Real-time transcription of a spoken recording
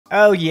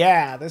Oh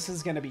yeah, this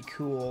is gonna be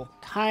cool.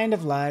 Kind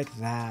of like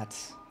that.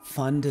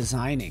 Fun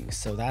designing,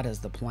 so that is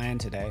the plan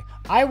today.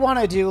 I want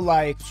to do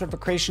like sort of a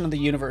creation of the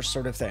universe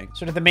sort of thing.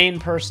 Sort of the main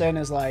person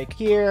is like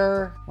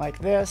here, like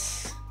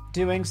this,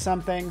 doing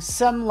something,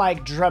 some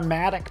like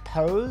dramatic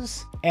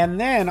pose, and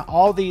then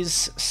all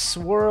these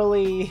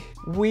swirly,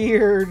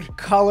 weird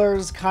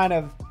colors kind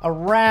of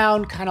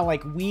around, kind of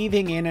like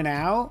weaving in and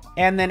out.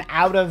 And then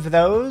out of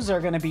those are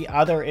going to be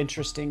other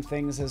interesting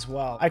things as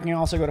well. I can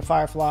also go to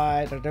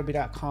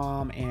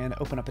firefly.adobe.com and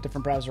open up a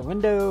different browser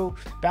window.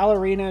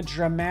 Ballerina,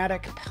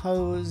 dramatic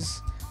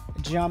pose,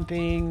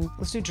 jumping.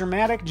 Let's do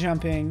dramatic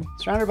jumping,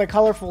 surrounded by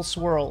colorful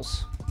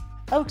swirls.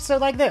 Oh, so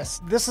like this.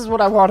 This is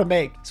what I want to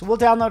make. So we'll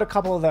download a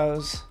couple of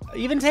those.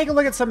 Even take a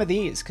look at some of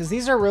these, because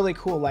these are really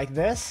cool, like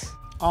this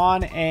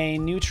on a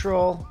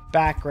neutral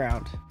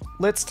background.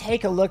 Let's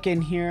take a look in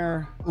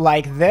here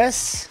like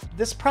this.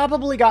 This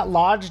probably got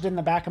lodged in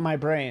the back of my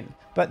brain,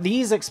 but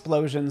these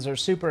explosions are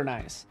super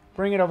nice.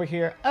 Bring it over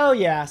here. Oh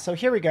yeah, so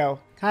here we go.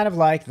 Kind of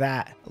like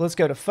that. Let's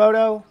go to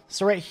photo.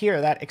 So right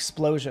here, that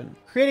explosion.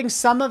 Creating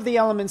some of the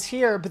elements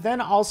here, but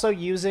then also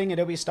using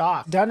Adobe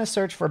Stock. Done a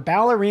search for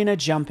ballerina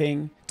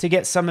jumping to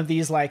get some of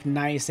these like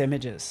nice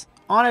images.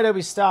 On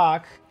Adobe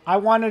Stock, I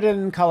wanted it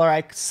in color.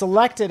 I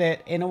selected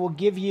it and it will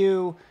give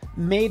you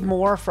made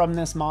more from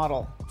this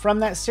model. From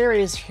that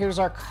series, here's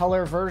our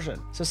color version.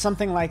 So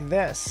something like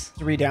this,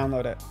 to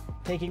re-download it.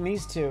 Taking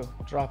these two,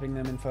 dropping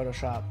them in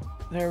Photoshop.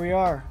 There we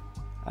are.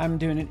 I'm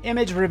doing an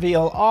image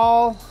reveal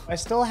all. I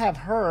still have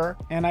her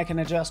and I can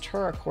adjust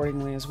her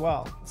accordingly as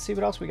well. Let's see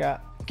what else we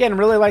got. Again,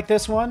 really like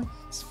this one.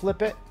 Let's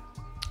flip it.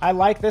 I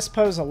like this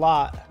pose a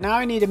lot. Now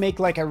I need to make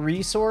like a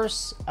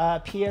resource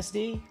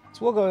PSD.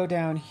 So we'll go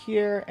down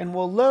here and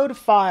we'll load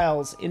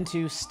files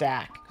into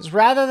Stack. Because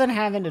rather than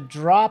having to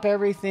drop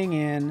everything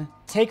in,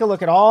 take a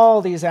look at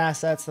all these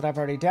assets that I've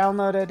already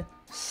downloaded,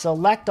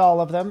 select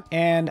all of them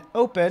and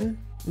open.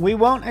 We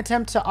won't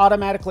attempt to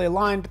automatically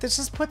align, but this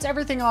just puts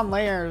everything on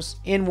layers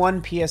in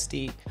one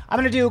PSD. I'm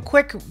gonna do a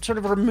quick sort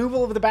of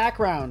removal of the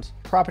background.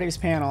 Properties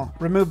panel,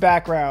 remove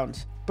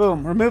background.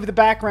 Boom, remove the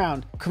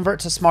background, convert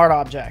to smart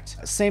object.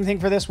 Same thing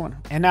for this one.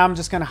 And now I'm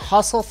just gonna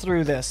hustle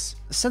through this.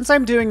 Since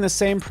I'm doing the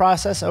same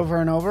process over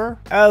and over,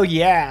 oh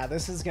yeah,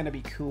 this is gonna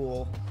be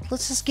cool.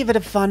 Let's just give it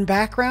a fun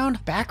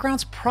background.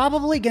 Background's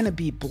probably gonna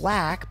be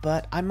black,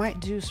 but I might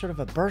do sort of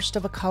a burst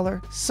of a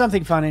color.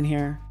 Something fun in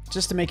here.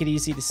 Just to make it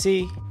easy to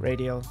see.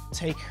 Radial.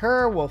 Take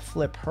her, we'll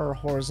flip her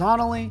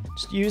horizontally.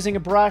 Just using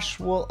a brush,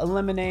 we'll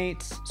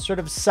eliminate sort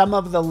of some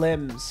of the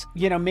limbs.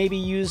 You know, maybe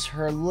use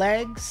her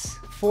legs,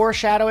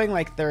 foreshadowing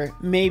like they're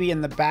maybe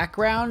in the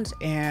background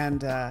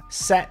and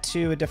set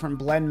to a different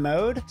blend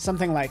mode.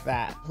 Something like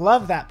that.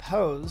 Love that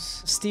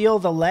pose. Steal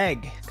the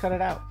leg. Cut it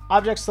out.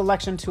 Object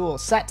selection tool,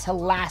 set to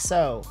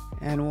lasso.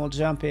 And we'll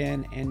jump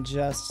in and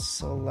just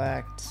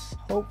select,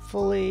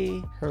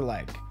 hopefully, her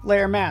leg.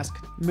 Layer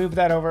mask, move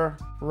that over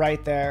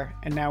right there.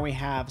 And now we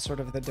have sort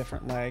of the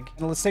different leg.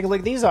 And let's take a look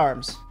at these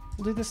arms.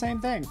 We'll do the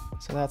same thing.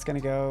 So that's gonna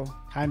go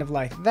kind of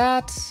like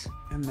that.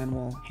 And then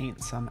we'll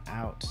paint some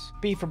out.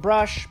 B for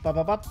brush, bop,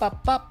 bop, bop,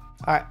 bop, bop.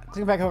 All right,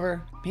 click back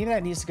over. Maybe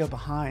that needs to go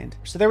behind.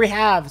 So there we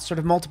have sort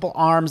of multiple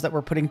arms that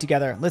we're putting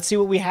together. Let's see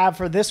what we have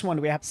for this one.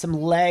 We have some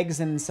legs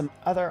and some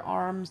other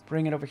arms.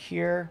 Bring it over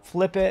here,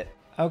 flip it.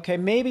 Okay,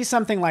 maybe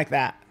something like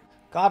that.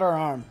 Got our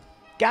arm.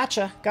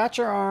 Gotcha, got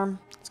your arm.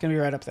 It's gonna be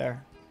right up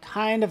there.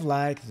 Kind of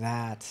like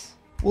that.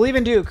 We'll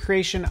even do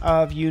creation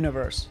of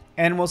universe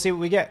and we'll see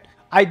what we get.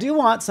 I do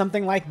want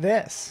something like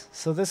this.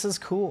 So this is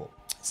cool.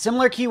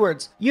 Similar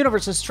keywords,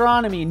 universe,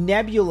 astronomy,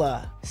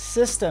 nebula,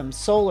 system,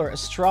 solar,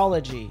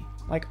 astrology.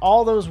 Like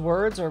all those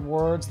words are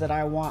words that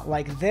I want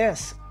like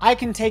this. I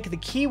can take the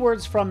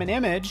keywords from an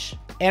image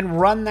and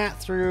run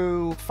that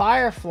through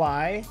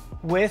Firefly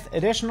with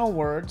additional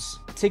words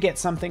to get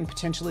something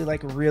potentially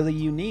like really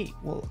unique.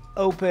 We'll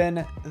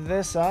open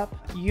this up.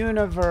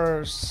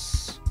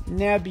 Universe,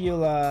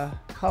 nebula,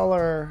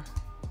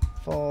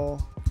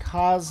 colorful,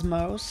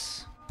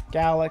 cosmos,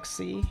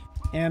 galaxy,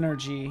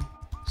 energy.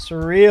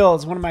 Surreal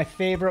is one of my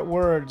favorite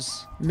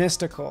words.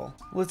 Mystical.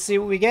 Let's see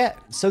what we get.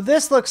 So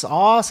this looks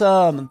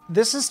awesome.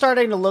 This is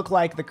starting to look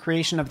like the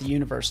creation of the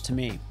universe to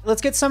me.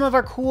 Let's get some of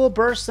our cool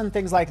bursts and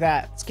things like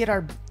that. Let's get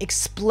our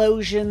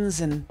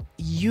explosions and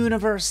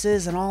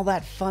universes and all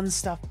that fun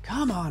stuff.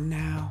 Come on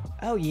now.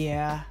 Oh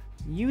yeah.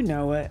 You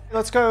know it.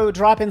 Let's go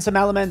drop in some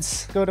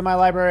elements. Go to my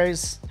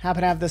libraries.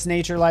 Happen to have this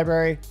nature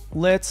library.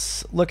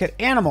 Let's look at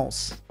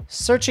animals.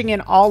 Searching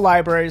in all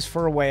libraries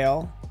for a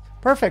whale.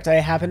 Perfect, I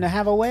happen to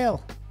have a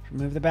whale.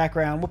 Remove the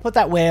background. We'll put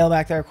that whale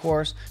back there, of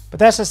course, but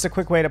that's just a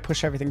quick way to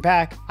push everything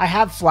back. I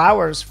have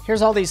flowers.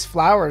 Here's all these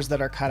flowers that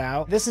are cut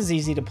out. This is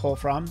easy to pull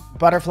from.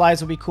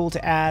 Butterflies will be cool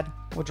to add.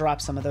 We'll drop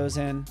some of those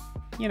in.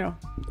 You know,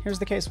 here's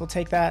the case. We'll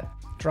take that,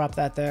 drop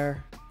that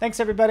there. Thanks,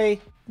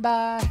 everybody.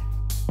 Bye.